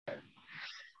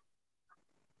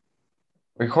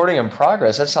Recording in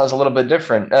progress. That sounds a little bit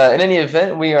different. In any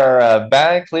event, we are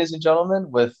back, ladies and gentlemen,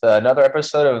 with another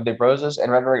episode of the Roses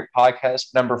and Rhetoric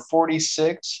podcast, number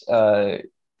 46.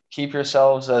 Keep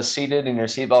yourselves seated and your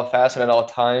seatbelt fastened at all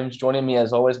times. Joining me,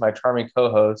 as always, my charming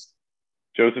co-host,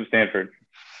 Joseph Stanford.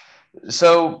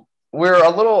 So we're a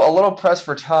little pressed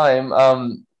for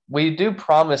time. We do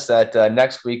promise that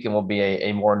next weekend will be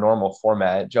a more normal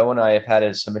format. Joe and I have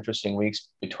had some interesting weeks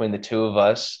between the two of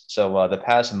us. So the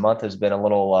past month has been a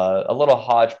little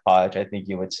hodgepodge, I think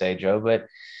you would say, Joe. But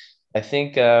I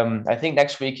think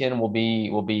next weekend will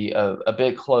be a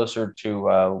bit closer to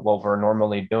what we're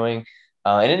normally doing.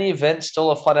 In any event,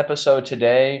 still a fun episode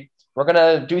today. We're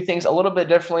gonna do things a little bit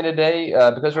differently today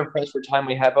because we're pressed for time.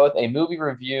 We have both a movie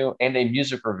review and a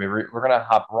music review. We're gonna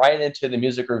hop right into the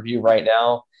music review right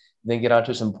now, then get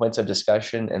onto some points of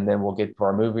discussion, and then we'll get to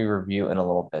our movie review in a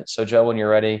little bit. So, Joe, when you're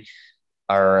ready,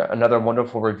 our another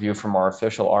wonderful review from our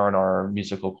official R&R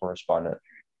musical correspondent.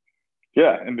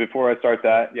 Yeah, and before I start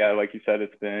that, yeah, like you said,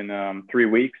 it's been 3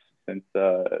 weeks since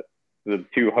the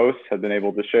two hosts have been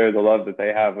able to share the love that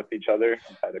they have with each other.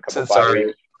 We've had a couple Since bye our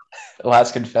weeks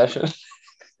last confession.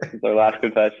 since our last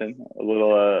confession, a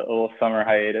little summer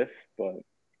hiatus, but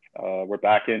we're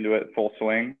back into it full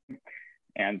swing.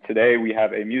 And today we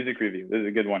have a music review. This is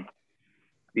a good one.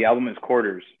 The album is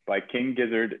Quarters by King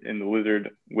Gizzard and the Lizard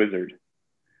Wizard.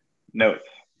 Notes: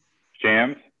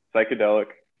 jams, psychedelic,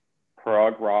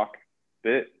 prog rock,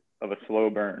 bit of a slow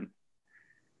burn.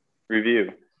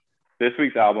 Review: this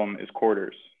week's album is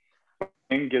Quarters,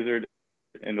 King Gizzard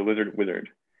and the Lizard Wizard.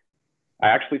 I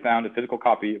actually found a physical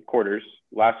copy of Quarters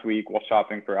last week while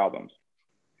shopping for albums.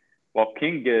 While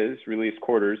King Giz released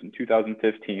Quarters in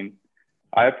 2015,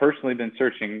 I have personally been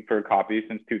searching for a copy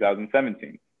since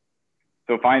 2017.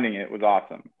 So finding it was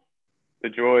awesome. The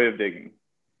joy of digging.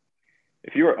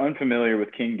 If you are unfamiliar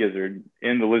with King Gizzard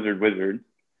and the Lizard Wizard,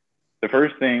 the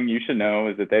first thing you should know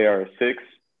is that they are a 6,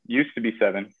 used to be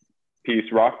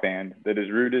 7-piece rock band that is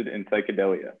rooted in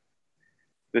psychedelia.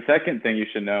 The second thing you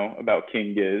should know about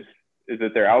King Giz is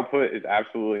that their output is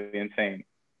absolutely insane.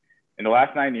 In the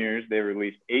last 9 years, they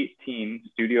released 18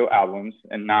 studio albums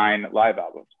and 9 live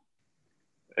albums.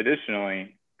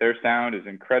 Additionally, their sound is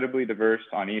incredibly diverse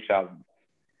on each album.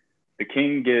 The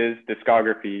King Giz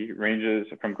discography ranges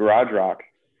from garage rock,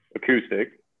 acoustic,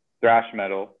 thrash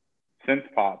metal,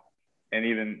 synth pop, and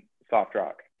even soft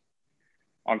rock.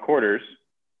 On Quarters,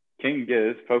 King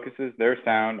Giz focuses their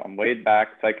sound on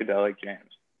laid-back psychedelic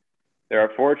jams. There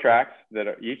are 4 tracks that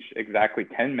are each exactly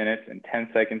 10 minutes and 10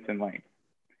 seconds in length.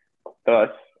 Thus,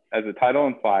 as the title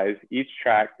implies, each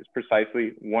track is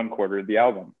precisely 1/4 of the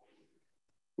album.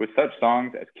 With such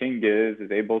songs as King Giz is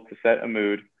able to set a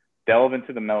mood, delve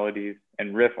into the melodies,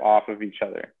 and riff off of each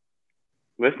other.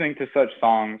 Listening to such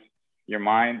songs, your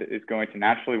mind is going to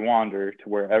naturally wander to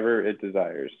wherever it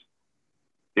desires.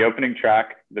 The opening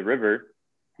track, The River,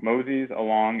 moseys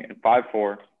along in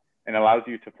 5/4 and allows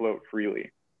you to float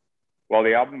freely. While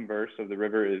the album verse of The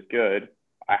River is good,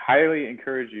 I highly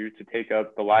encourage you to take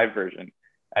up the live version,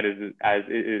 as it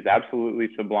is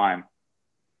absolutely sublime.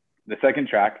 The second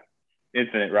track,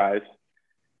 Infinite Rise,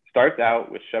 starts out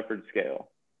with Shepherd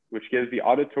Scale, which gives the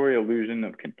auditory illusion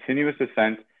of continuous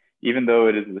ascent, even though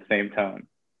it is the same tone.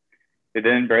 It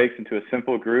then breaks into a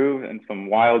simple groove and some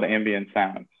wild ambient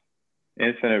sounds.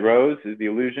 Infinite Rose is the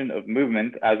illusion of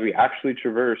movement as we actually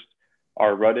traversed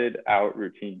our rutted out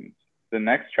routines. The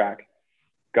next track,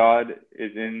 God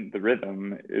is in the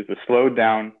Rhythm, is a slowed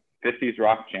down 50s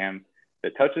rock jam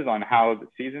that touches on how the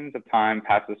seasons of time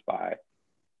pass us by.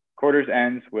 Quarters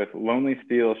ends with Lonely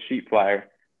Steel Sheet Flyer,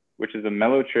 which is a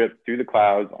mellow trip through the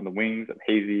clouds on the wings of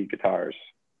hazy guitars.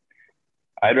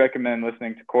 I'd recommend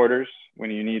listening to Quarters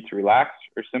when you need to relax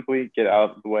or simply get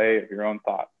out of the way of your own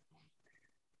thoughts.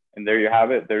 And there you have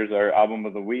it. There's our album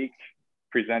of the week,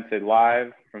 presented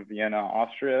live from Vienna,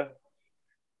 Austria.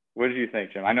 What did you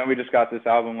think, Jim? I know we just got this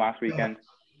album last weekend,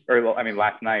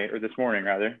 last night, or this morning,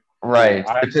 rather. Right.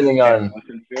 I Depending haven't on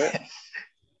listened to it,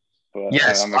 but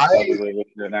yes, I'm excited to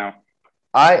listen to it now.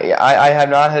 I have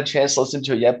not had a chance to listen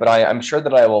to it yet, but I'm sure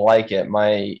that I will like it.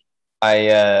 I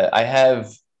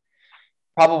have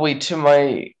probably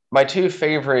my two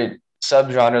favorite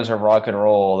subgenres of rock and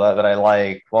roll that I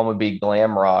like. One would be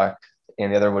glam rock,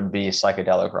 and the other would be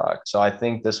psychedelic rock. So I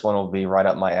think this one will be right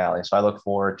up my alley. So I look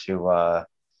forward to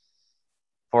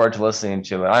listening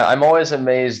to it. I'm always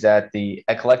amazed at the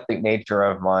eclectic nature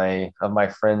of my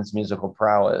friends' musical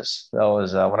prowess. That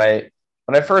was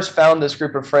when I first found this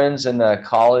group of friends in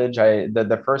college.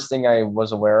 The first thing I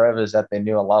was aware of is that they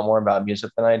knew a lot more about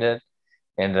music than I did,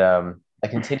 and that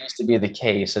continues to be the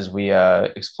case as we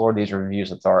explore these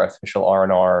reviews with our official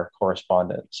R&R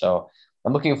correspondent. So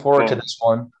I'm looking forward to Well, this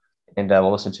one, and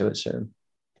we'll listen to it soon.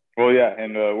 well, yeah,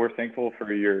 and we're thankful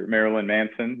for your Marilyn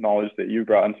Manson knowledge that you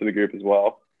brought into the group as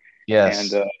well.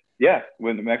 And Yes. yeah,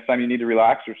 when the next time you need to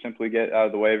relax or simply get out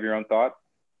of the way of your own thoughts,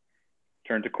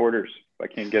 turn to Quarters by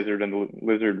King Gizzard and the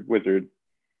Lizard Wizard.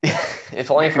 If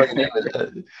only for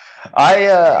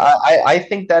I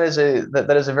think that is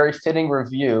a very fitting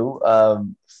review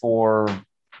for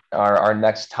our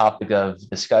next topic of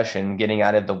discussion, getting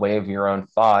out of the way of your own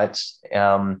thoughts,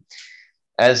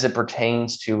 as it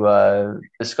pertains to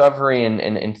discovery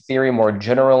and theory more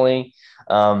generally.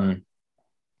 Um,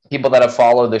 People that have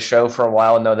followed the show for a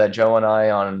while know that Joe and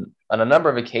I, on a number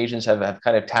of occasions, have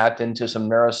kind of tapped into some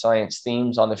neuroscience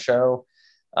themes on the show.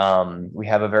 We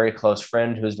have a very close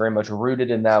friend who is very much rooted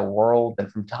in that world,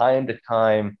 and from time to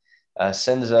time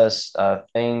sends us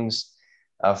things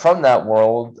from that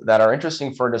world that are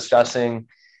interesting for discussing.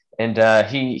 And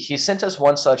he sent us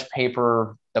one such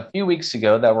paper a few weeks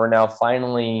ago that we're now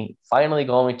finally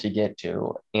going to get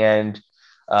to. And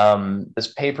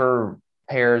this paper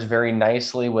pairs very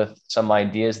nicely with some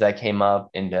ideas that came up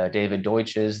in David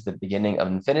Deutsch's The Beginning of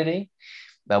Infinity,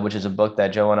 which is a book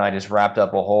that Joe and I just wrapped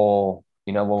up a whole,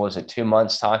 what was it, 2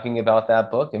 months talking about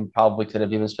that book, and probably could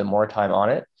have even spent more time on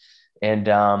it. And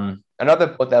another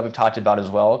book that we've talked about as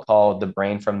well called The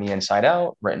Brain from the Inside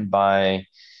Out, written by,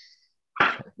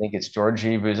 I think it's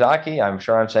Georgi Buzaki. I'm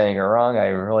sure I'm saying it wrong. I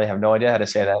really have no idea how to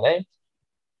say that name.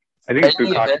 I think In it's any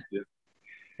Bukaki. event,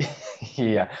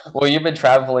 yeah. Well, you've been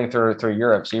traveling through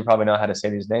Europe, so you probably know how to say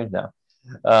these names now.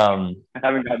 I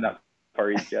haven't gotten that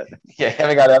far east yet. Yeah,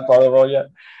 haven't got that part of the world yet.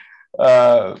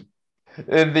 Uh,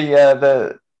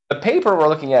 the paper we're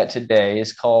looking at today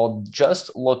is called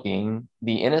 "Just Looking: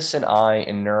 The Innocent Eye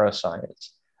in Neuroscience."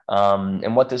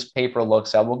 And what this paper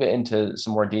looks at, we'll get into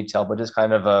some more detail, but just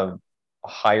kind of a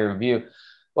higher view.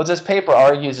 What this paper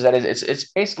argues is that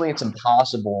it's basically it's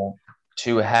impossible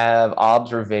to have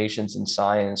observations in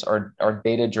science or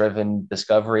data-driven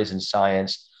discoveries in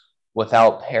science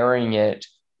without pairing it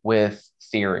with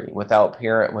theory, without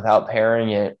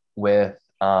pairing it with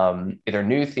either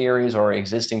new theories or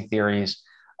existing theories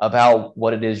about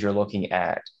what it is you're looking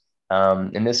at.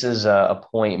 And this is a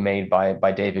point made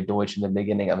by David Deutsch in The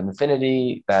Beginning of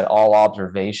Infinity, that all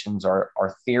observations are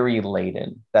theory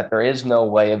laden, that there is no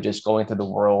way of just going through the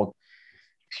world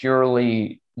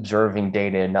purely observing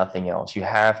data and nothing else. You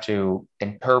have to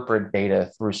interpret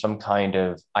data through some kind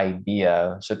of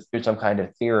idea, so through some kind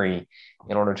of theory,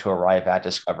 in order to arrive at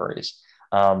discoveries.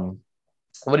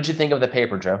 What did you think of the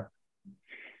paper, Joe?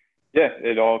 Yeah,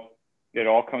 it all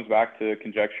comes back to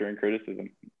conjecture and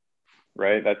criticism,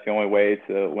 right? That's the only way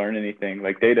to learn anything.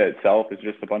 Like data itself is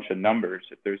just a bunch of numbers.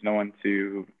 If there's no one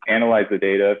to analyze the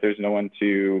data, if there's no one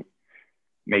to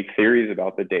make theories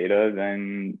about the data,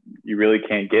 then you really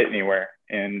can't get anywhere.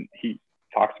 And he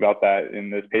talks about that in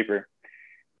this paper.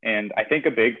 And I think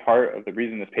a big part of the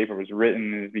reason this paper was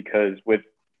written is because with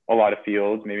a lot of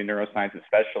fields, maybe neuroscience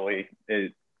especially,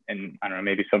 and I don't know,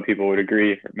 maybe some people would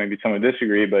agree, or maybe some would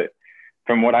disagree, but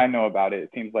from what I know about it,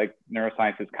 it seems like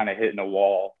neuroscience is kind of hitting a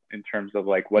wall in terms of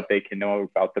like what they can know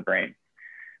about the brain.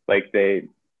 Like they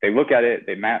look at it,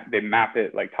 they map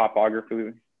it like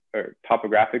topographically,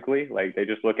 like they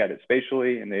just look at it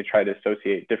spatially and they try to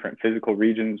associate different physical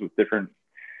regions with different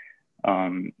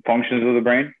functions of the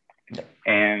brain,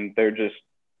 and they're just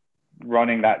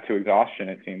running that to exhaustion,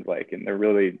 it seems like. And they're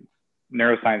really,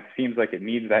 neuroscience seems like it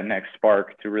needs that next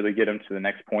spark to really get them to the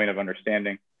next point of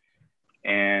understanding.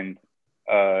 And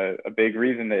a big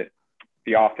reason that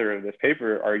the author of this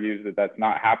paper argues that that's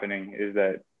not happening is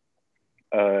that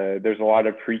there's a lot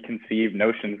of preconceived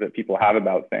notions that people have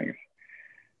about things.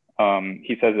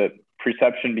 He says that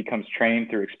perception becomes trained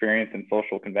through experience and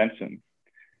social convention.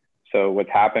 So what's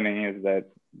happening is that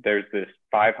there's this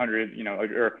 500,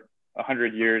 or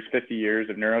 100 years, 50 years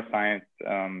of neuroscience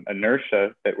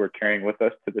inertia that we're carrying with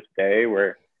us to this day,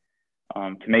 where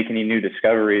to make any new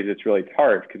discoveries, it's really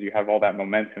hard because you have all that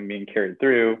momentum being carried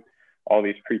through, all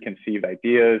these preconceived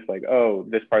ideas like, oh,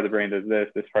 this part of the brain does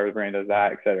this part of the brain does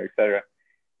that, et cetera, et cetera.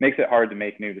 Makes it hard to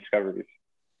make new discoveries.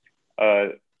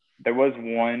 There was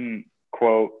one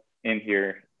quote in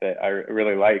here that I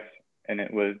really liked, and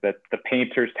it was that the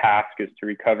painter's task is to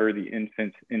recover the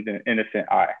infant's innocent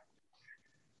eye.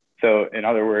 So in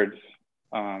other words,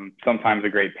 sometimes a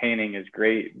great painting is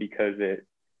great because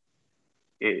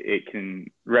it can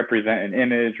represent an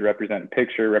image, represent a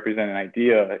picture, represent an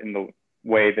idea in the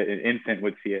way that an infant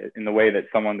would see it, in the way that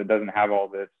someone that doesn't have all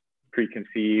this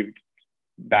preconceived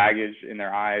baggage in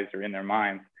their eyes or in their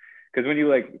minds. Because when you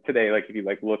like today, like if you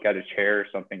like look at a chair or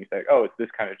something, you say, oh, it's this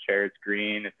kind of chair, it's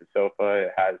green, it's a sofa,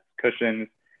 it has cushions.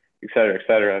 et cetera, et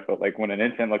cetera. But like when an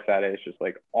infant looks at it, it's just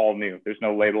like all new. There's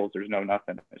no labels, there's no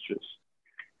nothing. It's just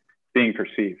being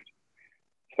perceived.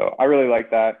 So I really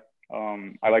like that.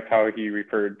 I liked how he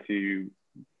referred to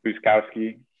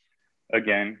Buzkowski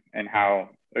again, and how,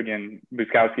 again,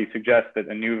 Buzkowski suggests that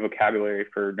a new vocabulary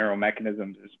for neural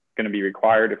mechanisms is going to be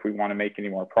required if we want to make any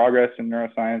more progress in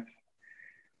neuroscience.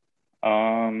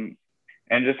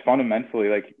 And just fundamentally,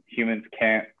 like humans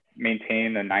can't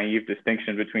maintain a naive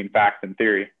distinction between facts and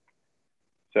theory.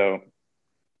 So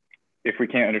if we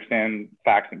can't understand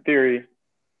facts and theory,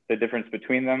 the difference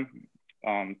between them,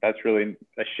 that's really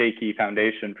a shaky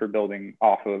foundation for building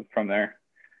off of from there.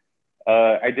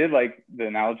 I did like the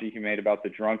analogy he made about the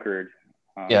drunkard.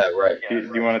 Yeah, right. Do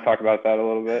you want to talk about that a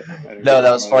little bit? No,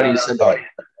 that was funny you said that.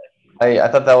 I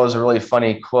thought that was a really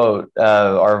funny quote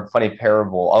or funny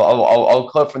parable. I'll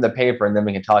quote from the paper and then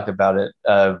we can talk about it.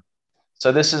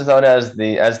 So this is known as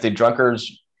the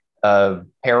drunkard's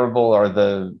parable, or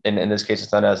in this case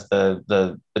it's known as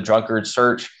the drunkard's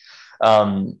search.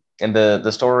 And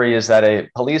the story is that a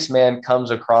policeman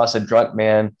comes across a drunk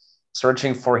man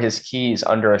searching for his keys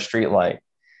under a streetlight.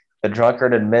 The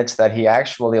drunkard admits that he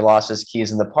actually lost his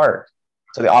keys in the park.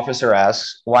 So the officer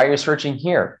asks, "Why are you searching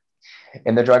here?"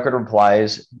 And the drunkard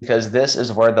replies, "Because this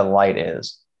is where the light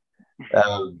is."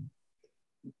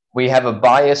 We have a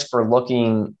bias for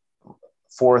looking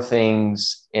for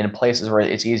things in places where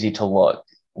it's easy to look.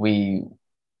 We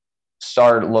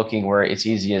start looking where it's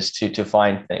easiest to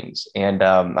find things. And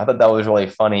I thought that was really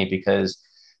funny because,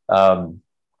 the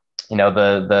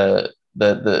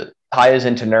ties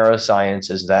into neuroscience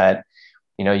is that,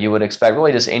 you would expect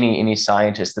really just any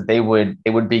scientist that they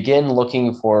would begin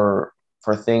looking for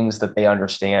things that they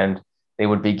understand. They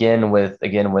would begin with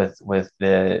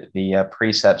the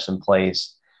precepts in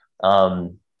place.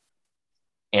 And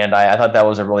I thought that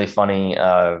was a really funny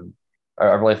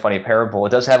parable. It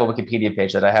does have a Wikipedia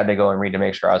page that I had to go and read to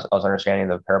make sure I was understanding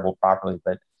the parable properly.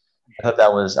 But I thought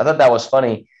that was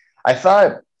funny. I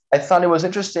thought it was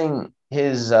interesting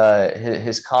his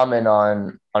comment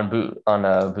on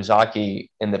Buzaki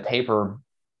in the paper.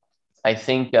 I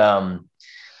think in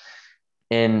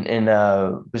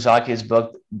Buzaki's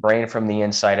book Brain from the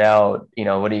Inside Out,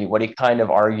 what he kind of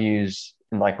argues,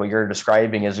 and like what you're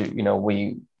describing, is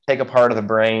we take a part of the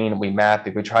brain, we map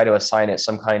it, we try to assign it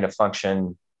some kind of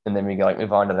function, and then we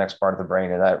move on to the next part of the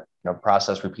brain, and that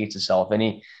process repeats itself.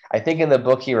 And I think in the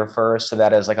book he refers to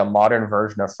that as like a modern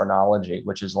version of phrenology,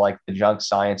 which is like the junk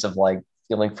science of like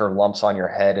feeling for lumps on your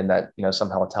head, and that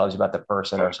somehow it tells you about the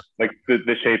person, or like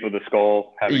the shape of the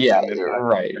skull having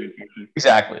right,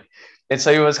 exactly. And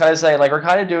so he was kind of saying, like, we're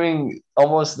kind of doing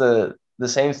almost the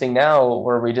same thing now,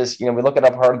 where we just we look at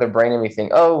a part of the brain and we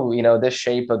think, oh, this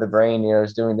shape of the brain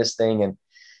is doing this thing, and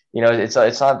it's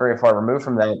not very far removed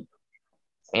from that.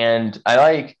 And I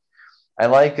like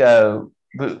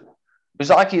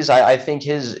Buzaki's. I think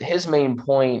his main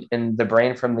point in the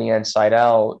Brain from the Inside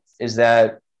Out is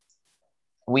that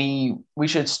we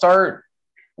should start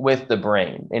with the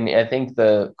brain. And I think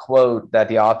the quote that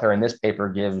the author in this paper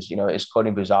gives, is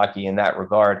quoting Buzaki in that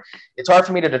regard. It's hard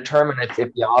for me to determine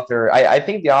if the author, I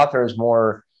think the author is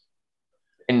more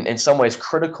in some ways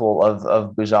critical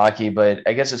of Buzaki, but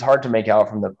I guess it's hard to make out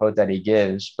from the quote that he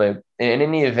gives. But in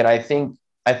any event, I think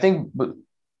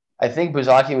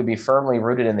Buzaki would be firmly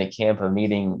rooted in the camp of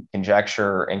needing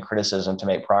conjecture and criticism to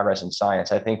make progress in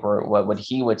science. I think what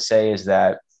he would say is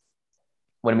that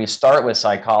when we start with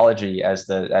psychology as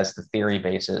the theory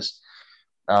basis,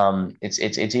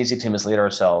 it's easy to mislead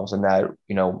ourselves, and that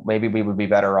maybe we would be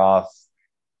better off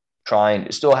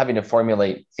still having to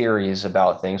formulate theories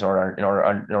about things in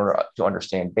order to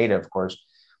understand data, of course,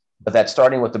 but that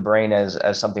starting with the brain as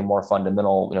something more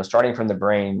fundamental, starting from the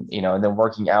brain, and then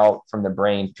working out from the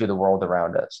brain to the world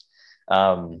around us.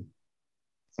 One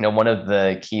of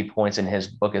the key points in his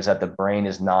book is that the brain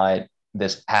is not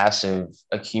this passive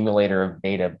accumulator of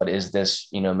data, but is this,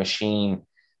 machine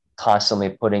constantly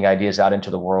putting ideas out into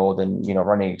the world and,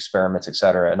 running experiments, et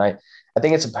cetera. And I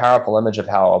think it's a powerful image of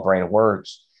how a brain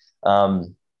works.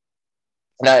 And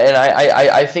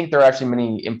I think there are actually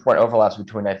many important overlaps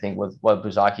between, I think, with what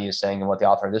Buzaki is saying and what the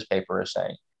author of this paper is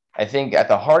saying. I think at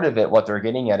the heart of it, what they're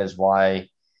getting at is why,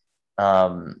 I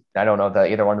don't know that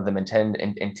either one of them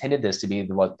intended this to be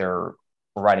what they're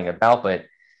writing about, but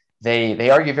they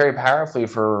argue very powerfully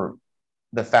for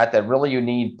the fact that really you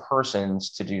need persons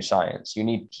to do science. You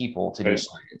need people to do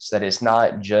science. That it's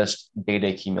not just data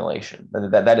accumulation.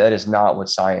 That is not what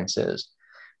science is.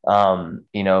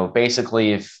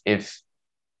 Basically, if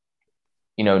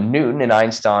Newton and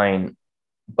Einstein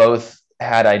both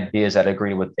had ideas that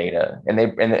agreed with data, and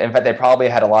in fact they probably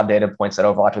had a lot of data points that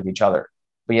overlapped with each other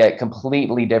but yet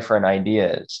completely different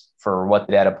ideas for what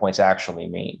the data points actually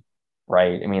mean,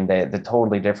 right? I mean, the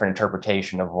totally different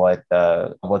interpretation of what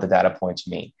the data points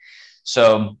mean.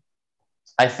 So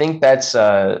I think that's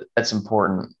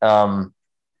important.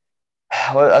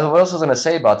 What else was I going to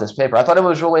say about this paper? I thought it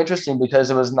was really interesting because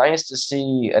it was nice to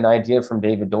see an idea from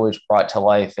David Deutsch brought to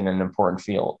life in an important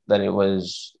field. That it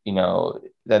was, in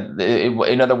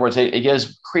other words, it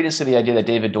gives credence to the idea that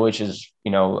David Deutsch's,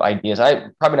 ideas,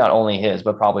 probably not only his,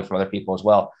 but probably from other people as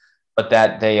well, but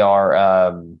that they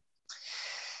are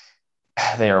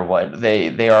what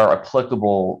they are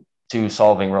applicable to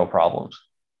solving real problems.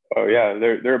 Oh yeah,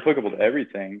 they're applicable to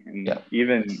everything, and Yeah.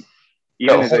 even his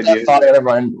Hold that ideas. thought. I gotta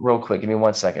run real quick. Give me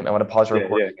 1 second. I want to pause the Yeah,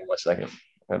 recording. yeah. Give me 1 second.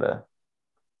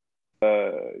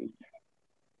 Uh,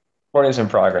 Recording's in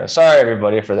progress. Sorry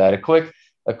everybody for that. A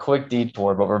quick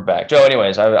detour, but we're back. Joe,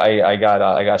 anyways, I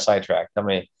got sidetracked. Tell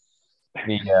me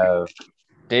the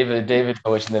David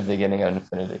Deutsch in the beginning of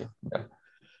Infinity. Yeah.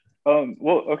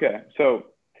 well, okay. So,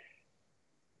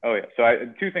 oh yeah.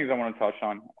 So, two things I want to touch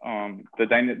on. The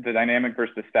dynamic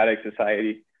versus the static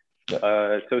society.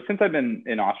 Yeah. So since I've been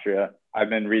in Austria, I've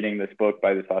been reading this book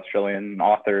by this Australian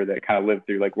author that kind of lived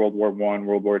through like World War I,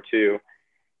 World War II,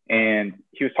 and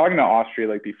he was talking about Austria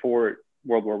like before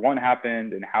World War I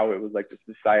happened, and how it was like this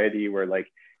society where like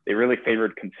they really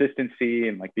favored consistency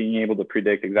and like being able to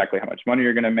predict exactly how much money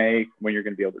you're going to make, when you're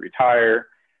going to be able to retire,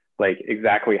 like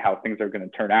exactly how things are going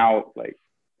to turn out. Like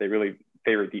they really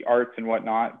favored the arts and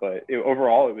whatnot, but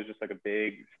overall it was just like a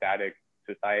big static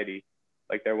society.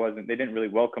 Like they didn't really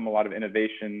welcome a lot of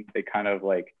innovation. They kind of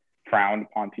like frowned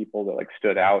upon people that like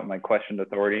stood out and like questioned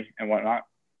authority and whatnot.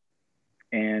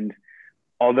 And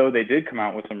although they did come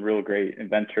out with some real great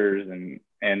inventors and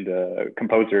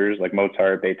composers like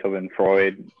Mozart, Beethoven,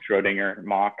 Freud, Schrodinger,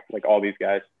 Mach, like all these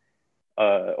guys,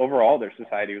 overall their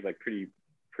society was like pretty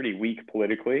weak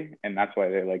politically, and that's why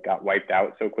they like got wiped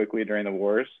out so quickly during the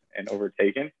wars and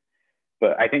overtaken.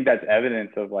 But I think that's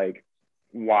evidence of like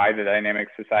why the dynamic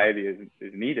society is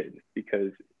needed,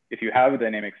 because if you have a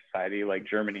dynamic society like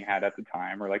Germany had at the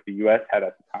time, or like the US had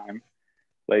at the time,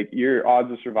 like your odds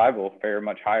of survival fare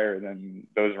much higher than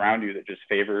those around you that just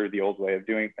favor the old way of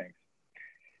doing things.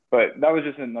 But that was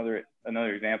just another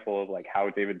example of like how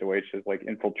David Deutsch has like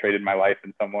infiltrated my life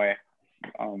in some way.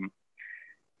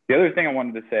 The other thing I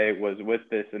wanted to say was, with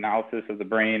this analysis of the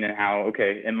brain and how,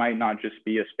 okay, it might not just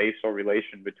be a spatial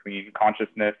relation between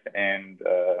consciousness and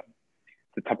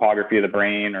the topography of the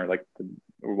brain or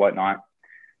whatnot,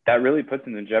 that really puts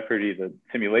into jeopardy the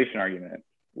simulation argument,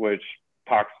 which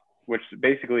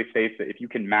basically states that if you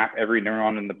can map every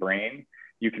neuron in the brain,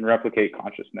 you can replicate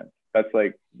consciousness. That's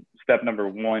like step number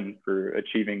one for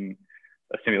achieving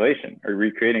a simulation or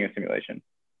recreating a simulation.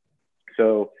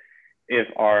 So if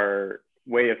our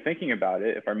way of thinking about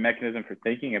it, if our mechanism for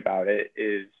thinking about it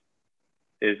is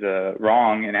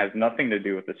wrong and has nothing to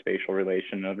do with the spatial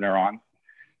relation of neurons,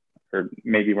 or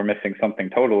maybe we're missing something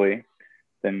totally,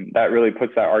 then that really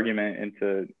puts that argument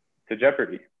into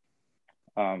jeopardy.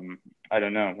 I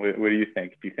don't know. What do you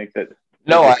think? Do you think that?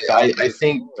 No, I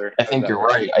think you're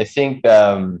right. I think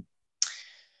I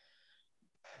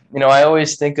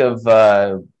always think of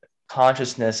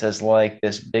consciousness as like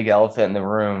this big elephant in the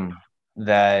room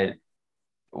that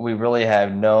we really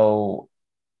have no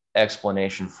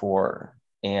explanation for,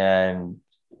 and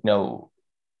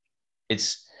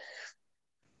it's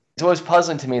always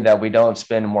puzzling to me that we don't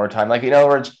spend more time. Like, in other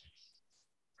words,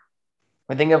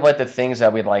 we think of like the things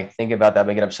that we like think about that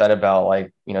we get upset about,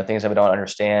 like, things that we don't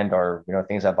understand, or,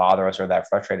 things that bother us or that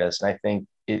frustrate us. And I think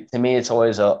to me, it's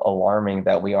always alarming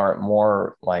that we aren't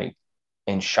more like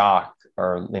in shock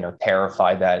or,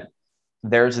 terrified that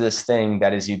there's this thing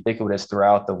that is ubiquitous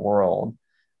throughout the world.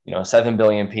 7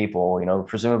 billion people,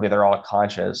 presumably they're all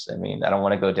conscious. I mean, I don't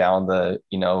want to go down the,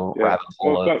 rabbit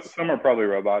hole. Well, some are probably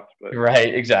robots, but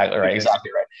right. Exactly right.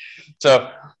 Exactly right.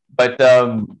 So, but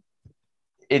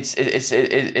it's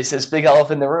this big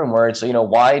elephant in the room where it's,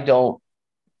 why don't,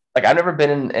 like, I've never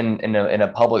been in a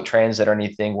public transit or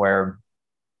anything where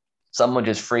someone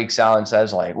just freaks out and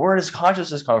says like, where does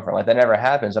consciousness come from? Like, that never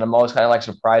happens. And I'm always kind of like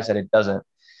surprised that it doesn't.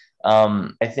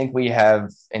 I think we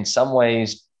have, in some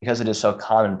ways, because it is so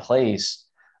commonplace,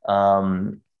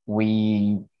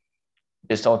 we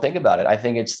just don't think about it. I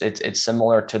think it's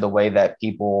similar to the way that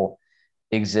people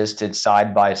existed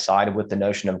side by side with the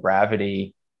notion of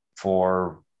gravity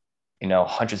for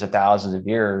hundreds of thousands of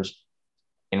years,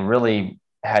 and really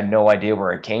had no idea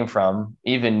where it came from.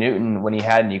 Even Newton, when he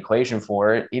had an equation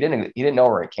for it, he didn't know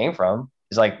where it came from.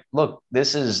 He's like, look,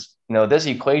 this is, this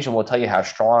equation will tell you how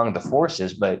strong the force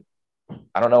is, but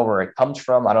I don't know where it comes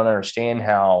from. I don't understand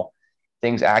how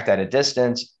things act at a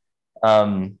distance.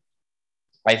 Um,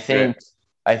 I Right. think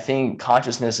I think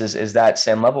consciousness is that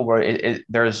same level where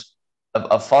there's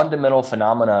a fundamental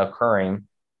phenomena occurring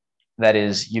that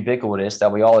is ubiquitous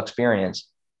that we all experience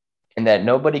and that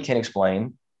nobody can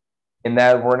explain and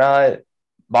that we're not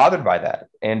bothered by that.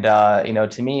 And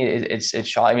to me, it's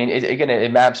shocking. I mean, again,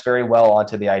 it maps very well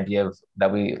onto the idea of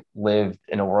that we lived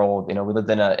in a world. We lived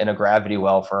in a gravity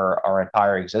well for our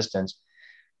entire existence,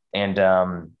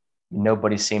 and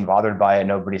nobody seemed bothered by it.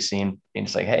 Nobody seemed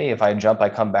it's like, hey, if I jump, I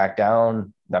come back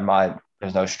down. I'm not.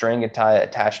 There's no string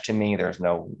attached to me. There's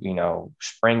no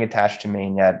spring attached to me,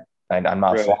 and yet I'm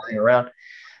not Right. flying around.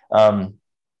 Um,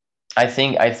 I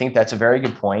think that's a very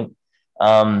good point.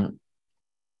 Um,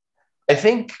 I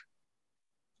think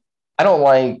I don't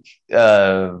like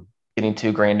getting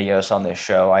too grandiose on this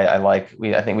show. I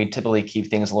think we typically keep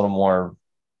things a little more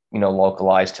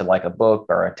localized to like a book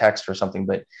or a text or something.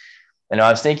 But I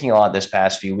was thinking a lot this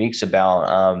past few weeks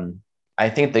about I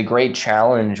think the great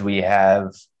challenge we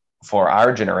have for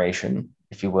our generation,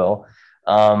 if you will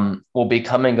be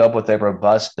coming up with a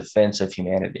robust defense of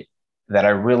humanity. That I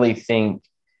really think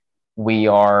we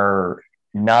are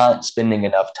not spending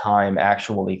enough time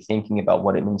actually thinking about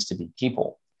what it means to be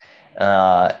people.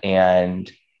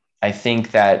 And I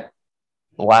think that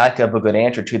lack of a good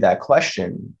answer to that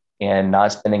question and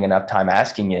not spending enough time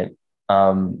asking it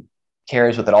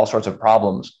carries with it all sorts of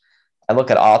problems. I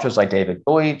look at authors like David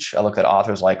Deutsch, I look at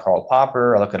authors like Karl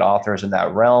Popper, I look at authors in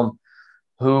that realm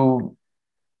who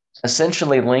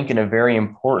essentially link in a very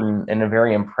important and a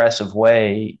very impressive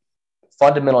way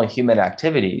fundamental human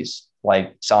activities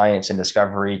like science and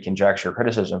discovery, conjecture,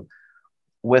 criticism,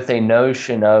 with a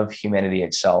notion of humanity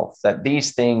itself, that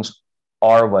these things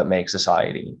are what make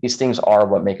society. These things are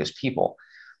what make us people.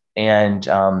 And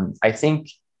I think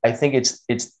it's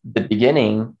the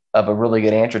beginning of a really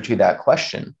good answer to that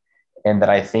question. And that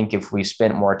I think if we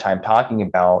spent more time talking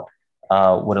about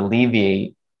would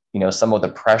alleviate, some of the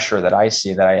pressure that I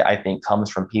see that I think comes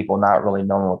from people not really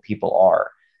knowing what people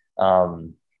are.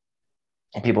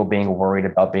 And people being worried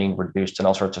about being reduced in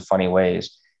all sorts of funny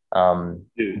ways. Do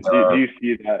you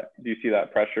see that? Do you see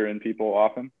that pressure in people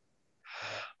often?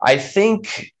 I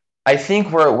think I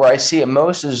think where I see it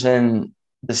most is in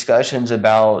discussions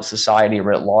about society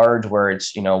writ large, where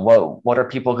it's what are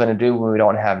people going to do when we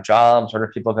don't have jobs? What are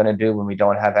people going to do when we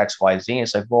don't have X, Y, Z?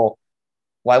 It's like, well,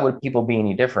 why would people be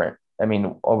any different? I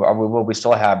mean, will we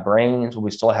still have brains? Will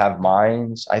we still have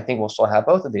minds? I think we'll still have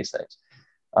both of these things.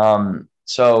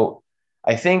 So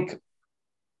I think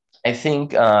I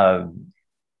think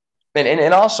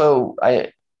and also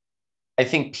I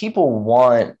think people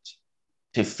want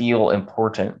to feel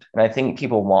important. And I think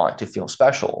people want to feel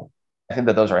special. I think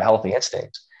that those are healthy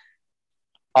instincts.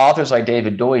 Authors like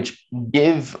David Deutsch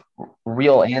give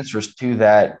real answers to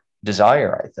that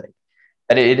desire, I think.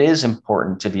 That it is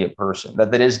important to be a person,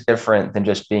 that is different than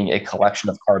just being a collection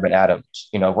of carbon atoms.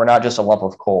 We're not just a lump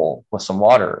of coal with some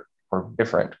water. We're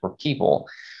different. We're people.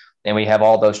 And we have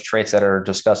all those traits that are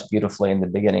discussed beautifully in the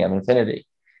beginning of Infinity.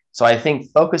 So I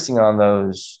think focusing on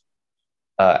those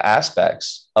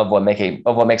aspects of what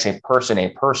makes a person a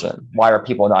person. Why are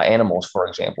people not animals, for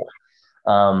example?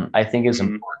 I think is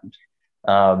Mm-hmm. important,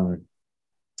 um,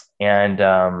 and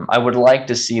I would like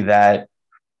to see that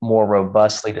more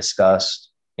robustly discussed.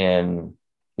 In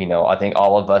I think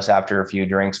all of us after a few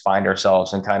drinks find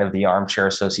ourselves in kind of the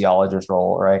armchair sociologist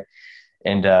role, right?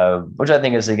 And which I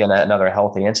think is again another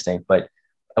healthy instinct. But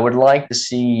I would like to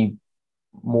see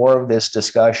more of this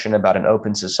discussion about an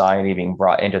open society being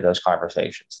brought into those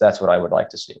conversations. That's what I would like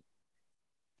to see.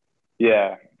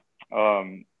 Yeah.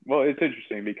 Well, it's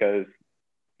interesting because,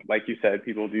 like you said,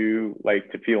 people do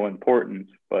like to feel important,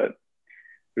 but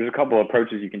there's a couple of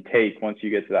approaches you can take once you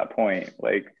get to that point.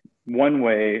 Like one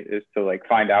way is to like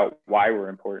find out why we're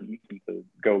important and to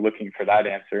go looking for that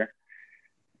answer.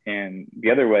 And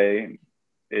the other way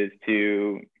is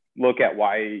to look at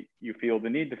why you feel the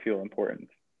need to feel important.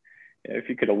 If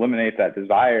you could eliminate that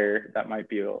desire, that might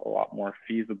be a lot more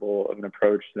feasible of an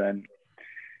approach than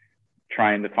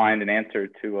trying to find an answer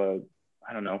to a,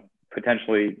 I don't know,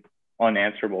 potentially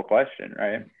unanswerable question,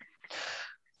 right?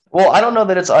 Well, I don't know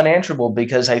that it's unanswerable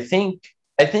because I think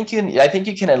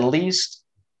you can at least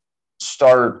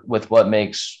start with what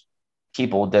makes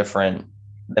people different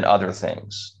than other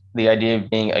things. The idea of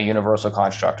being a universal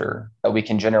constructor, that we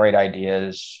can generate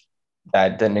ideas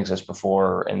that didn't exist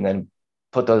before and then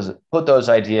put those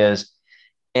ideas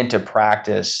into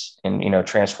practice and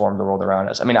transform the world around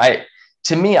us. I mean,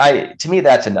 to me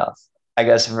that's enough. I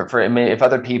guess for me, if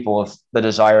other people, if the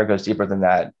desire goes deeper than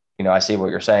that, I see what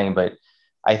you're saying, but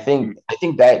I think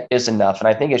that is enough, and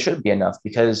I think it should be enough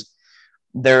because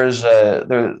there's a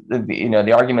there you know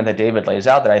the argument that David lays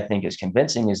out that I think is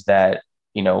convincing is that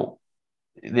you know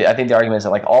I think the argument is that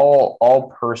like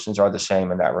all persons are the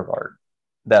same in that regard.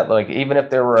 That like even if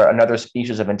there were another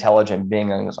species of intelligent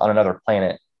beings on another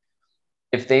planet,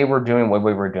 if they were doing what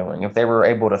we were doing, if they were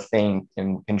able to think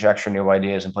and conjecture new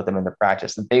ideas and put them into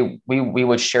practice, that we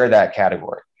would share that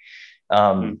category, Mm.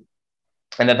 um,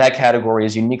 and that category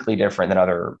is uniquely different than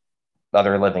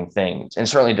other living things, and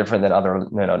certainly different than other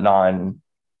non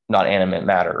animate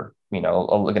matter.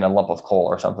 Like in a lump of coal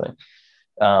or something.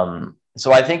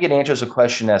 So I think it answers a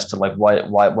question as to like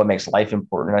what makes life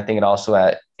important. And I think it also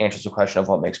answers the question of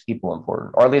what makes people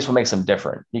important, or at least what makes them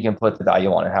different. You can put the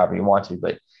value on it however you want to,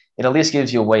 but it at least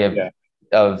gives you a way Yeah.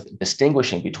 of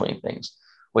distinguishing between things,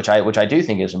 which I do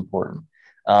think is important.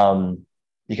 Um,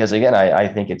 because again, I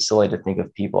think it's silly to think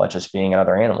of people as just being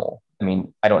another animal. I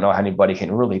mean, I don't know how anybody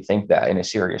can really think that in a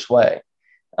serious way.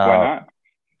 Why Um, not?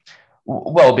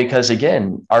 well, because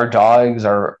again, our dogs,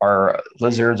 our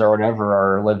lizards, or whatever,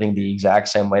 are living the exact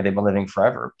same way they've been living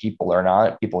forever. People are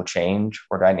not. People change.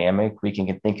 We're dynamic. We can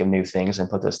think of new things and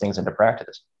put those things into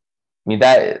practice. I mean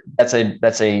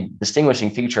that's a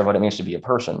distinguishing feature of what it means to be a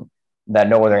person that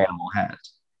no other animal has.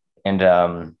 And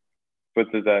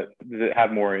But does it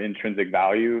have more intrinsic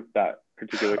value, that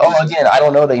particular oh, feature? again, I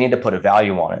don't know that you need to put a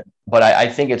value on it, but I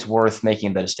think it's worth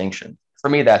making the distinction. For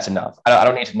me, that's enough. I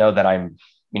don't need to know that I'm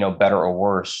better or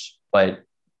worse, but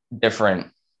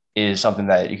different is something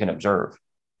that you can observe.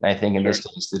 And I think in this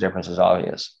Sure. case, the difference is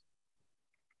obvious.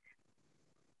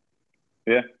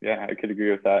 Yeah, yeah, I could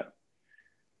agree with that.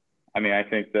 I mean, I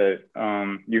think that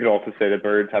you could also say that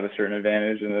birds have a certain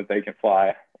advantage and that they can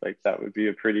fly. Like that would be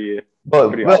a But,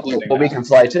 pretty but, awesome thing but to we have. can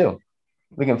fly too.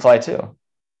 We can fly too.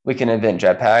 We can invent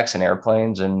jetpacks and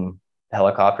airplanes and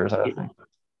helicopters and everything. And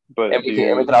But we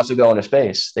can also go into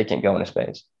space. They can't go into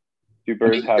space. do We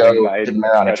birds can have go to anxiety the and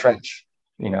mirror on a depression? trench.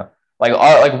 You know, like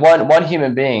one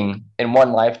human being in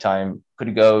one lifetime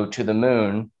could go to the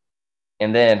moon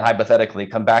and then hypothetically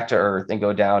come back to Earth and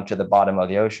go down to the bottom of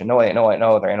the ocean. No way, no way,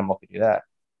 no other animal could do that.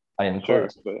 Not even Sure,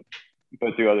 close.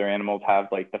 but do other animals have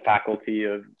like the faculty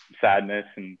of sadness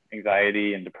and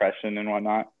anxiety and depression and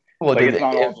whatnot? Well, Like it's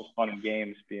not all just fun and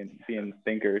games being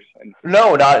thinkers and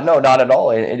not at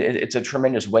all. It's a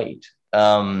tremendous weight.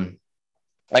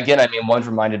 Again, I mean, one's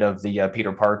reminded of the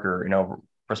Peter Parker,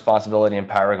 responsibility and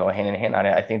power go hand in hand.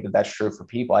 I think that that's true for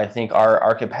people. I think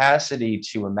our capacity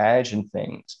to imagine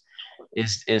things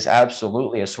is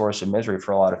absolutely a source of misery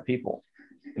for a lot of people.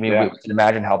 I mean, we yeah, can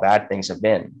imagine how bad things have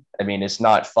been. I mean, it's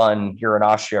not fun here in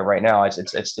Austria right now.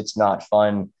 It's not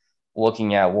fun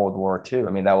looking at World War II.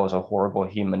 I mean, that was a horrible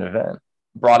human event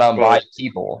brought on by well,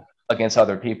 people against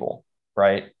other people,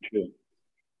 right? true.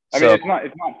 I mean, So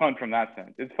it's not fun from that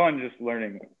sense. It's fun just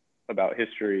learning about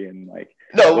history and like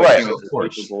no, what right, humans of are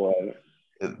course. capable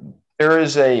of. There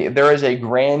is a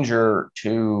grandeur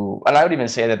to, and I would even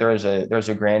say that there's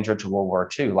a grandeur to World War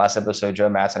II. Last episode, Joe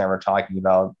Matz and I were talking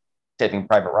about Saving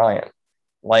Private Ryan.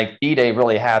 Like D-Day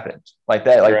really happened, like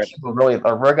that. Like Right. people really,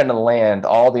 we're going to land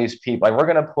all these people. Like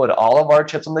we're going to put all of our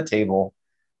chips on the table,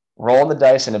 rolling the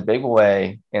dice in a big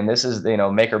way, and this is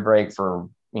make or break for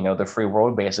the free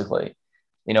world basically.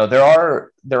 There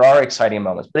are exciting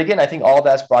moments, but again, I think all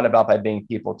that's brought about by being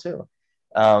people too.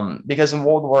 Because in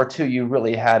World War II, you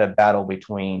really had a battle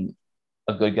between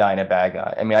a good guy and a bad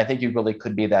guy. I mean, I think you really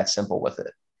could be that simple with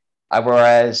it.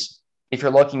 Whereas if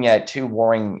you're looking at two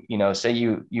warring, say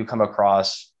you come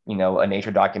across, a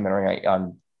nature documentary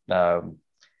on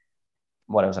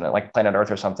what was it, like Planet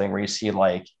Earth or something, where you see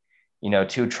like,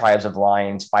 two tribes of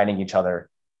lions fighting each other.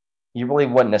 You really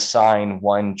wouldn't assign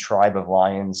one tribe of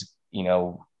lions,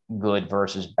 good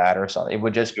versus bad or something. It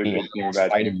would just Good, be good team or animals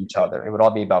bad fighting team. each Yeah. other. It would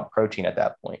all be about protein at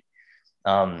that point.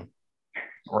 Um,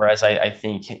 whereas I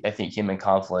think human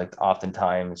conflict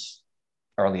oftentimes,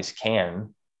 or at least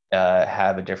can,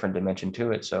 have a different dimension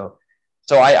to it. So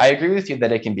I agree with you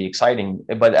that it can be exciting,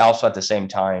 but also at the same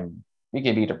time, it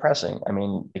can be depressing. I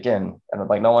mean, again,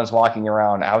 like no one's walking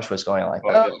around Auschwitz going like,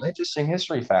 Oh oh, yeah. interesting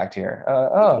history fact here. It's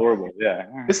Oh, horrible. Yeah.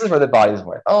 this is where the bodies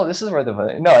went. Oh, this is where the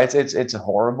no, it's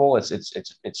horrible. It's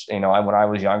when I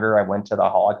was younger, I went to the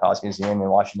Holocaust Museum in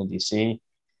Washington D.C.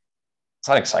 It's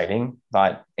not exciting,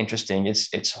 not interesting.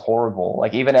 It's horrible.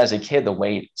 Like even as a kid, the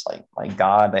weight. It's like my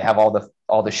God, they have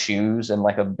all the shoes and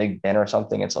like a big bin or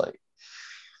something. It's like,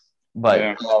 but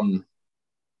Yeah.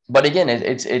 but again,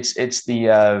 it's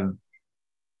the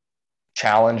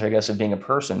challenge, I guess, of being a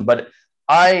person. But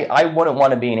I wouldn't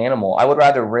want to be an animal. I would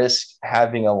rather risk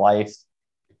having a life,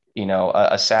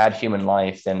 a sad human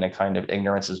life than a kind of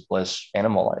ignorance is bliss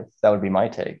animal life. That would be my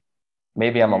take.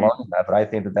 Maybe I'm Mhm. alone in that, but I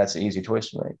think that that's an easy choice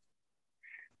to make.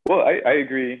 Well, I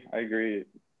agree. I agree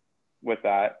with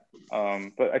that.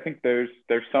 But I think there's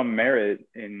some merit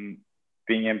in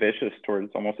being ambitious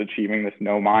towards almost achieving this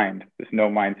no mind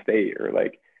state, or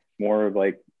like more of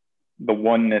like the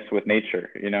oneness with nature,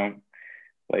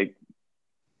 like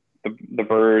the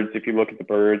birds, if you look at the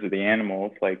birds or the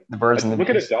animals, like The birds and the look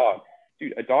at a bees. dog.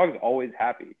 Dude, a dog's always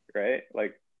happy, right?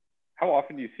 Like how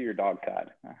often do you see your dog sad?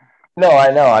 No,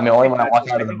 I know. I mean, only when I walk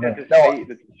out I of the think that's room. a No, state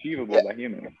that's yeah, achievable by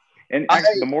humans. And I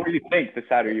actually, the more you think, the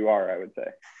sadder you are, I would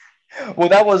say. well,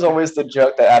 that was always the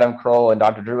joke that Adam Kroll and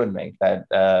Dr. Drew would make that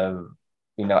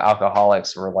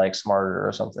alcoholics were like smarter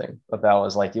or something. But that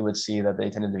was like you would see that they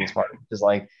tended to be smarter because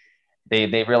like they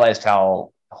realized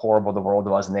how horrible the world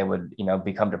was and they would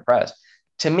become depressed.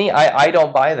 To me, I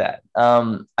don't buy that.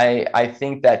 I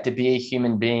think that to be a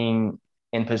human being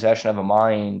in possession of a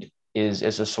mind is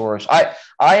a source.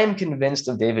 I am convinced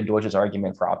of David Deutsch's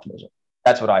argument for optimism.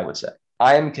 That's what I would say.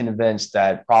 I am convinced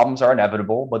that problems are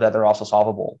inevitable, but that they're also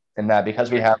solvable, and that because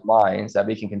we have minds, that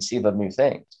we can conceive of new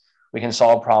things. We can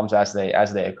solve problems as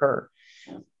they occur,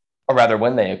 or rather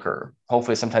when they occur.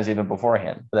 Hopefully, sometimes even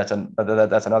beforehand. But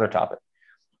that's another topic.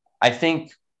 I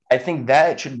think I think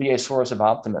that should be a source of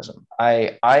optimism.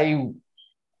 I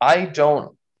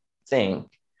don't think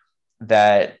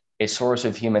that a source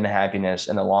of human happiness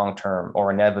in the long term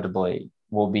or inevitably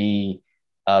will be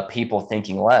people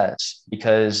thinking less,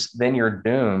 because then you're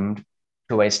doomed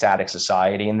to a static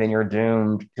society, and then you're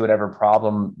doomed to whatever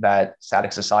problem that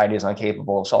static society is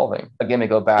incapable of solving. Again, we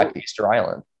go back to Easter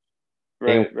Island.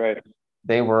 They Right, right.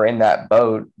 they were in that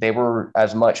boat. They were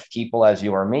as much people as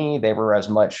you or me. They were as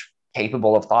much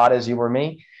capable of thought as you or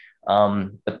me.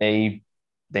 But they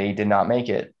did not make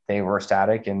it. They were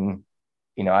static, and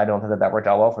I don't think that worked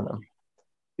out well for them.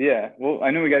 Yeah. Well,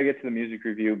 I know we got to get to the music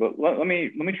review, but let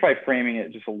me try framing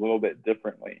it just a little bit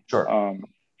differently. Sure.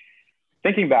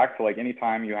 Thinking back to like any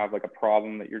time you have like a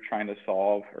problem that you're trying to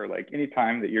solve, or like any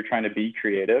time that you're trying to be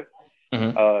creative,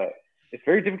 Mm-hmm. it's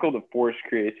very difficult to force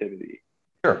creativity.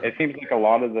 Sure. It seems like a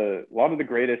lot of the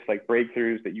greatest like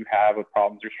breakthroughs that you have with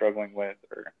problems you're struggling with,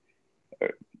 or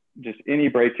just any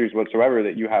breakthroughs whatsoever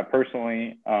that you have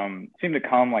personally, seem to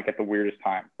come like at the weirdest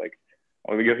times. Like,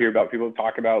 we go hear about people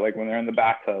talk about like when they're in the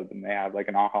bathtub and they have like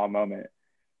an aha moment,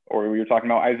 or we were talking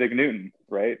about Isaac Newton,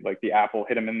 right? Like the apple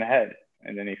hit him in the head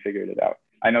and then he figured it out.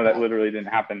 I know that literally didn't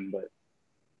happen, but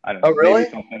I don't Oh, know, maybe really?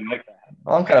 something like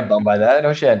Well, I'm kind of bummed by that.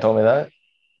 No, she hadn't told me that.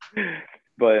 that.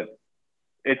 But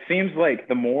it seems like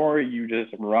the more you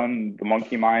just run the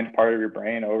monkey mind part of your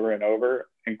brain over and over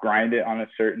and grind it on a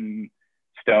certain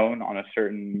stone, on a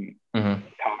certain Mm-hmm.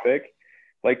 topic,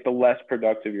 like the less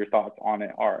productive your thoughts on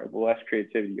it are, the less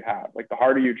creativity you have. Like the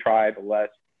harder you try, the less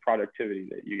productivity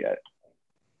that you get.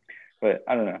 But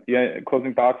I don't know. You got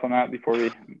closing thoughts on that before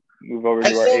we move over I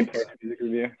to our A think plus music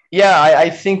review? Yeah, I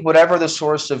think whatever the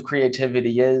source of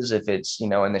creativity is, if it's in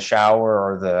the shower,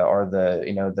 or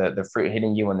the fruit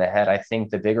hitting you in the head, I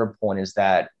think the bigger point is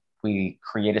that we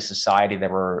create a society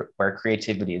where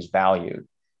creativity is valued,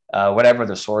 whatever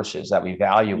the source is, that we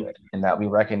value it, and that we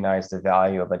recognize the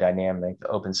value of a dynamic,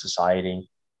 open society.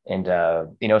 And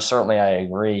certainly I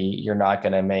agree. You're not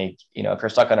going to make if you're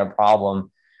stuck on a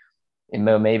problem,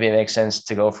 maybe it makes sense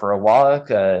to go for a walk.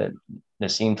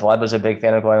 Nassim Taleb was a big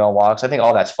fan of going on walks. I think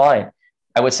all that's fine.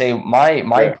 I would say my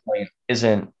Yeah. point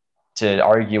isn't to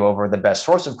argue over the best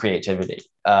source of creativity,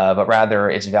 but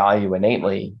rather its value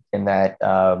innately, in that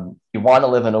you want to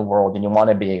live in a world and you want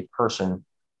to be a person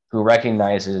who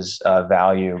recognizes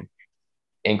value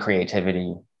in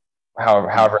creativity,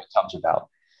 however it comes about.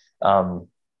 Um,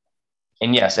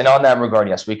 and yes, and on that regard,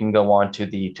 yes, we can go on to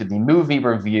the movie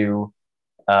review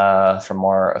from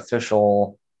our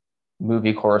official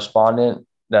movie correspondent.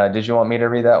 Did you want me to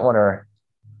read that one, or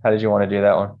how did you want to do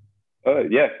that one?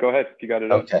 Yeah, go ahead. If you got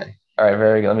it up. Okay. All right.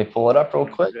 Very good. Let me pull it up real I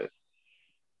quick.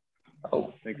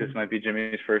 Oh. think this might be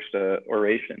Jimmy's first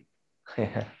oration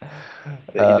Yeah. that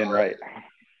he didn't write.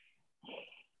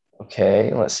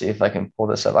 Okay. Let's see if I can pull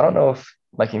this up. I don't know if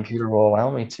my computer will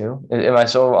allow me to. Am I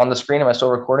still on the screen? Am I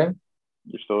still recording?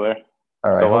 You're still there?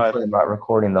 All right. Still live? Hopefully, I'm not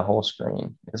recording the whole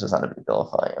screen. This is not a big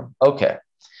deal if I am. Okay.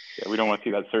 Yeah, we don't want to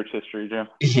see that search history, Jim.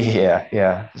 Yeah.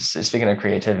 Yeah. Speaking of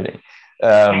creativity.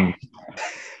 Um,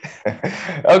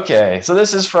 Okay, so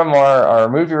this is from our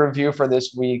movie review for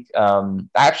this week.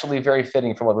 Actually, very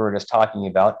fitting for what we were just talking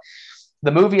about.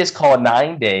 The movie is called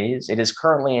 9 Days. It is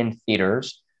currently in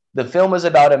theaters. The film is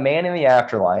about a man in the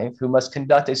afterlife who must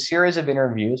conduct a series of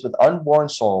interviews with unborn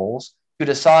souls to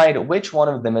decide which one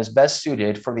of them is best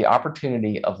suited for the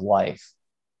opportunity of life.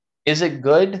 Is it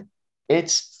good?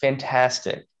 It's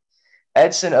fantastic.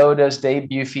 Edson Oda's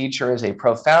debut feature is a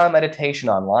profound meditation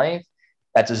on life,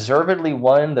 that deservedly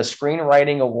won the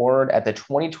Screenwriting Award at the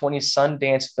 2020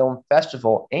 Sundance Film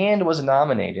Festival and was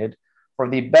nominated for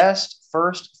the Best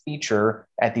First Feature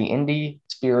at the Indie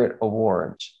Spirit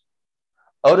Awards.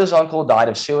 Oda's uncle died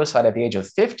of suicide at the age of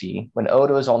 50 when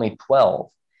Oda was only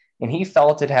 12, and he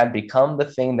felt it had become the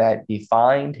thing that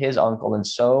defined his uncle in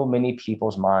so many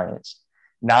people's minds.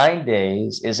 9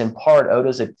 Days is in part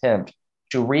Oda's attempt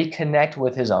to reconnect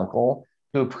with his uncle,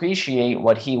 to appreciate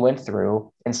what he went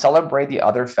through, and celebrate the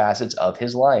other facets of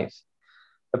his life.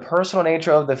 The personal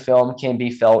nature of the film can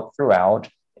be felt throughout,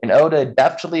 and Oda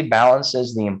deftly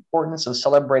balances the importance of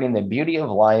celebrating the beauty of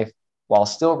life while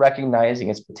still recognizing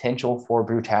its potential for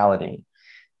brutality.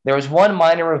 There is one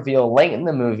minor reveal late in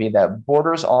the movie that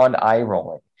borders on eye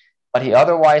rolling, but he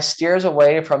otherwise steers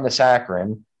away from the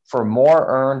saccharine for more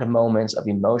earned moments of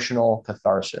emotional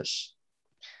catharsis.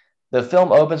 The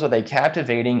film opens with a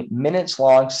captivating, minutes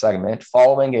long segment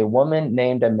following a woman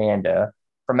named Amanda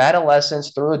from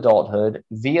adolescence through adulthood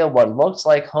via what looks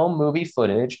like home movie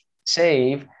footage,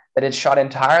 save that it's shot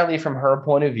entirely from her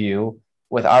point of view,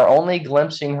 with our only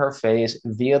glimpsing her face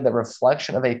via the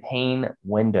reflection of a pane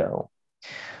window.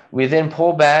 We then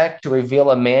pull back to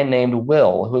reveal a man named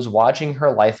Will who is watching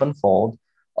her life unfold,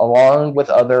 along with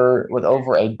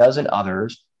over a dozen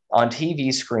others on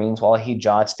TV screens while he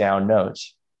jots down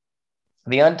notes.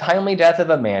 The untimely death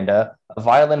of Amanda, a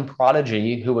violin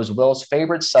prodigy who was Will's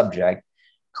favorite subject,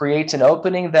 creates an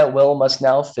opening that Will must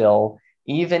now fill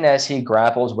even as he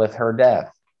grapples with her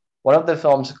death. One of the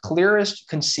film's clearest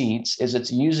conceits is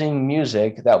its using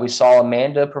music that we saw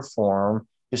Amanda perform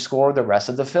to score the rest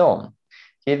of the film,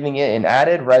 giving it an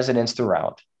added resonance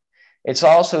throughout. It's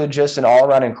also just an all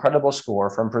around incredible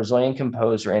score from Brazilian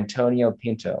composer Antonio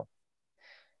Pinto.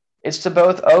 It's to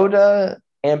both Oda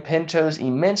and Pinto's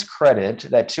immense credit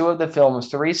that two of the film's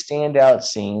three standout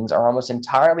scenes are almost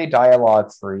entirely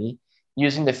dialogue free,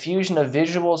 using the fusion of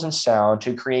visuals and sound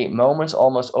to create moments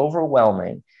almost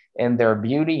overwhelming in their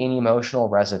beauty and emotional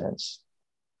resonance.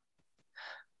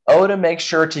 Oda makes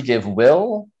sure to give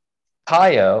Will,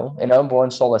 Kaio, an unborn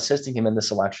soul assisting him in the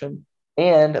selection,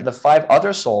 and the five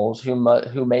other souls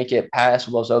who make it past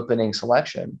Will's opening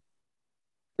selection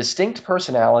distinct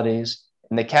personalities,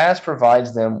 and the cast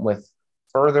provides them with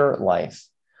further life.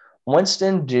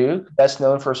 Winston Duke, best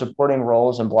known for supporting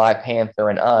roles in Black Panther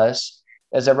and Us,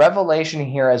 is a revelation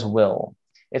here as Will.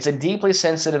 It's a deeply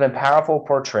sensitive and powerful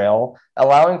portrayal,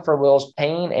 allowing for Will's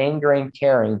pain, anger, and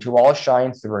caring to all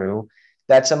shine through.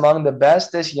 That's among the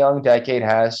best this young decade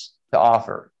has to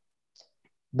offer.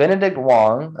 Benedict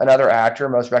Wong, another actor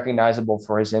most recognizable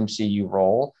for his MCU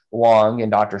role, Wong in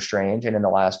Doctor Strange and in the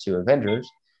last two Avengers,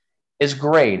 is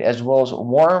great as Will's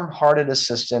warm hearted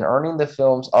assistant, earning the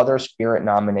film's Other Spirit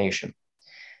nomination.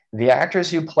 The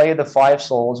actors who play the five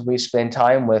souls we spend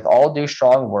time with all do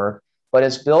strong work, but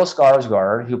it's Bill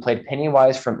Skarsgård, who played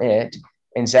Pennywise from It,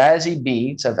 and Zazie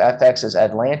Beetz of FX's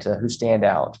Atlanta, who stand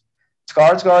out.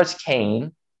 Skarsgård's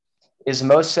Kane is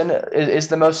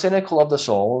the most cynical of the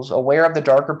souls, aware of the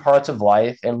darker parts of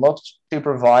life, and looks to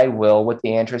provide Will with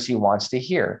the answers he wants to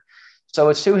hear. So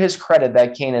it's to his credit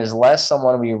that Kane is less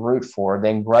someone we root for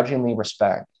than grudgingly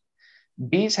respect.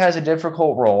 Beetz has a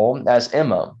difficult role as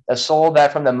Emma, a soul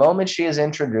that from the moment she is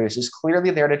introduced is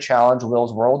clearly there to challenge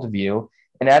Will's worldview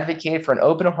and advocate for an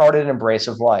open-hearted embrace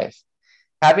of life.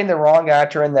 Having the wrong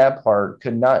actor in that part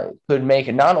could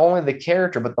make not only the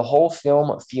character but the whole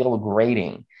film feel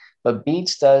grating. But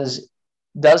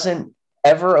doesn't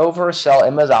ever oversell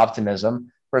Emma's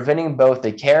optimism, preventing both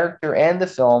the character and the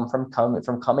film from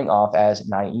coming off as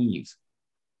naive.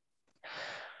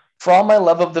 For all my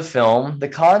love of the film, the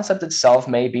concept itself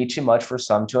may be too much for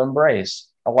some to embrace.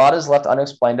 A lot is left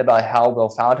unexplained about how Will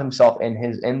found himself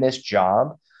in this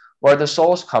job, where the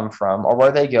souls come from, or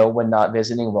where they go when not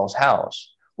visiting Will's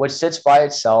house, which sits by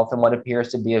itself in what appears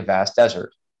to be a vast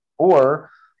desert,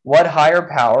 or what higher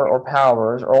power or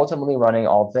powers are ultimately running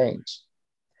all things.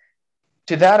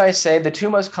 To that I say the two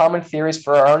most common theories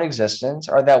for our own existence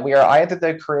are that we are either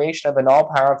the creation of an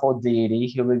all powerful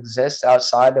deity who exists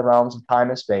outside the realms of time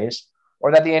and space,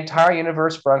 or that the entire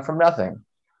universe sprung from nothing.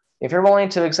 If you're willing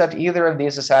to accept either of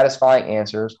these as satisfying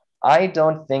answers, I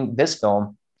don't think this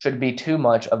film should be too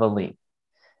much of a leap.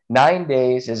 9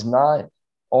 Days is not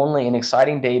only an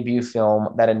exciting debut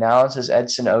film that announces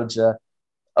Edson Oda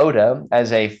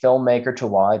as a filmmaker to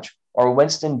watch, or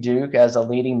Winston Duke as a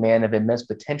leading man of immense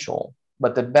potential,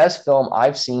 but the best film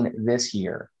I've seen this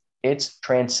year. It's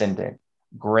transcendent.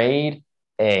 Grade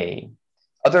A.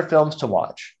 Other films to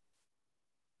watch.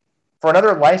 For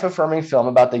another life affirming film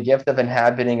about the gift of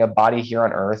inhabiting a body here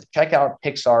on Earth, check out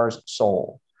Pixar's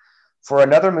Soul. For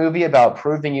another movie about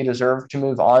proving you deserve to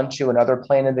move on to another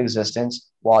plane of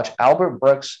existence, watch Albert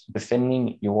Brooks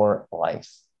Defending Your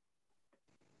Life.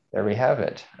 There we have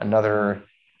it. Another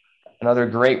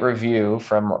great review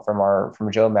from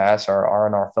Joe Mass, our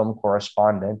R&R film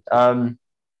correspondent. I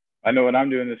know what I'm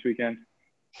doing this weekend.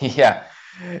 Yeah,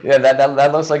 yeah,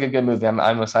 that looks like a good movie.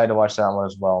 I'm excited to watch that one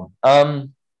as well.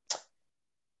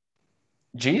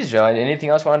 Geez, Joe, anything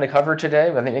else you wanted to cover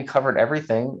today? I think we covered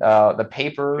everything. The I think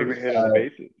paper. we hit on the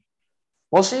bases.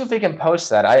 We'll see if we can post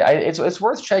that. It's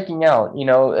worth checking out.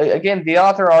 Again, the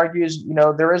author argues,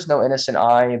 there is no innocent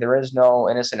eye, there is no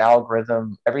innocent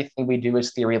algorithm. Everything we do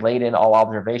is theory laden. All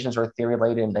observations are theory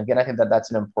laden. Again, I think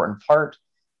that's an important part,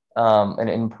 an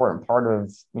important part of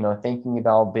thinking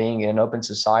about being in an open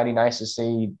society. Nice to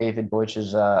see David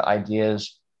Deutsch's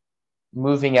ideas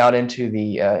moving out into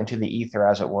the ether,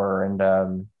 as it were,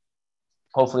 and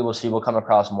hopefully we'll come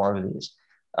across more of these.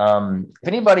 If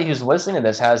anybody who's listening to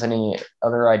this has any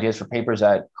other ideas for papers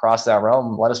that cross that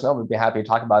realm, let us know. We'd be happy to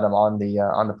talk about them on the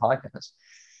podcast.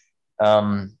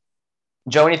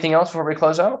 Joe, anything else before we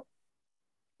close out?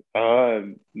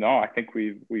 No, I think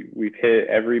we've hit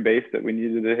every base that we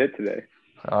needed to hit today.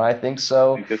 I think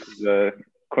so. I think this is a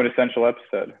quintessential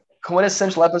episode.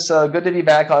 Good to be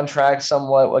back on track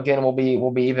somewhat. Again, we'll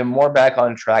be even more back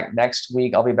on track next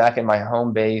week. I'll be back in my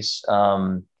home base.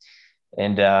 And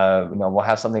we'll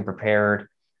have something prepared.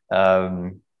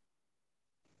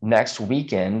 Next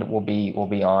weekend we'll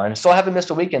be on. Still haven't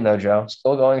missed a weekend though, Joe.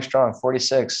 Still going strong.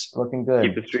 46, looking good.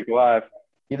 Keep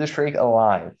the streak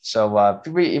alive. So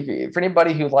for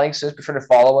anybody who likes this, be sure to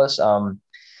follow us.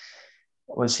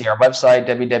 Let's see, our website,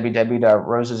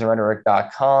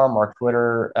 www.rosesandrhetoric.com, our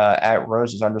Twitter at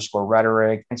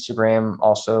roses_rhetoric, Instagram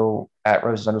also at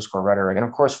roses_rhetoric, and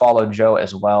of course follow Joe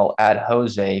as well at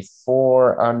Jose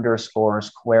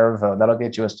 4_Cuervo. That'll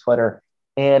get you his Twitter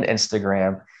and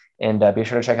Instagram. And be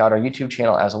sure to check out our YouTube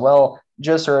channel as well.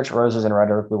 Just search Roses and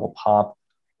Rhetoric. We will pop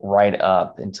right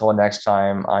up. Until next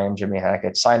time, I am Jimmy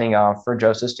Hackett signing off for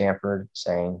Joseph Stanford,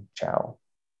 saying ciao.